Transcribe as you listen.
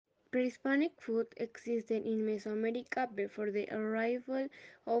Prehispanic food existed in Mesoamerica before the arrival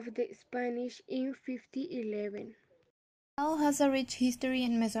of the Spanish in 1511. Cacao has a rich history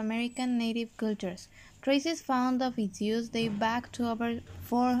in Mesoamerican native cultures. Traces found of its use date back to over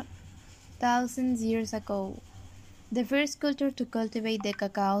 4,000 years ago. The first culture to cultivate the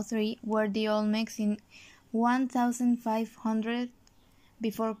cacao tree were the Olmecs in 1500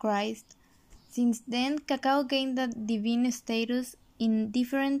 before Christ. Since then, cacao gained a divine status in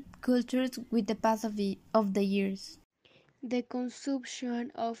different cultures with the pass of the years. The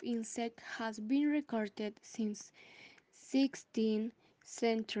consumption of insects has been recorded since 16th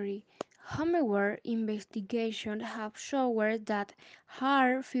century. However, investigations have shown that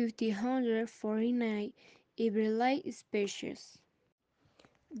are 1549 every species.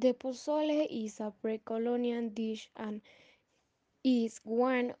 The pozole is a pre-colonial dish and is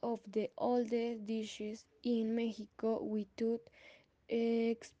one of the oldest dishes in Mexico. Without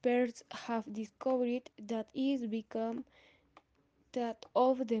experts have discovered that it became that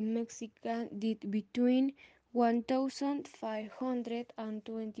of the Mexican did between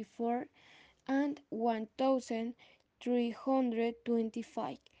 1524 and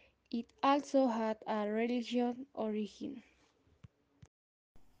 1325. It also had a religious origin.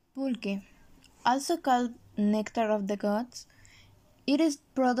 Pulque, also called nectar of the gods, it is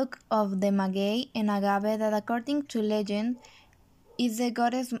product of the maguey and agave that according to legend is the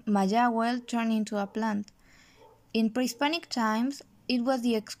goddess Mayahuel turned into a plant. In prehispanic times, it was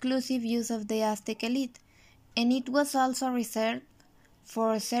the exclusive use of the Aztec elite, and it was also reserved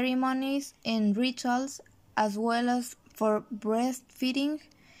for ceremonies and rituals as well as for breastfeeding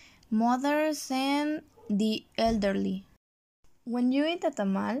mothers and the elderly. When you eat a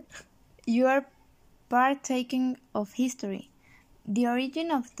tamal, you are partaking of history. The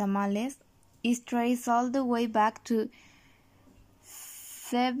origin of tamales is traced all the way back to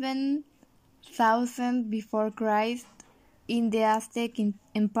 7,000 before Christ in the Aztec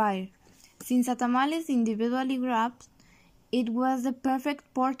Empire. Since a tamal is individually wrapped, it was the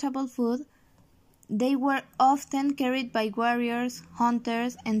perfect portable food. They were often carried by warriors,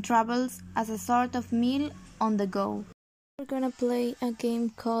 hunters, and travelers as a sort of meal on the go. We're gonna play a game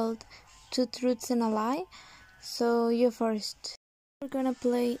called Two Truths and a Lie, so you first. We're gonna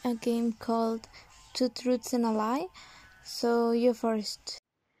play a game called Two Truths and a Lie, so you first.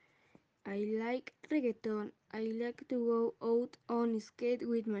 I like reggaeton. I like to go out on skate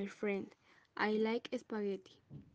with my friend. I like spaghetti.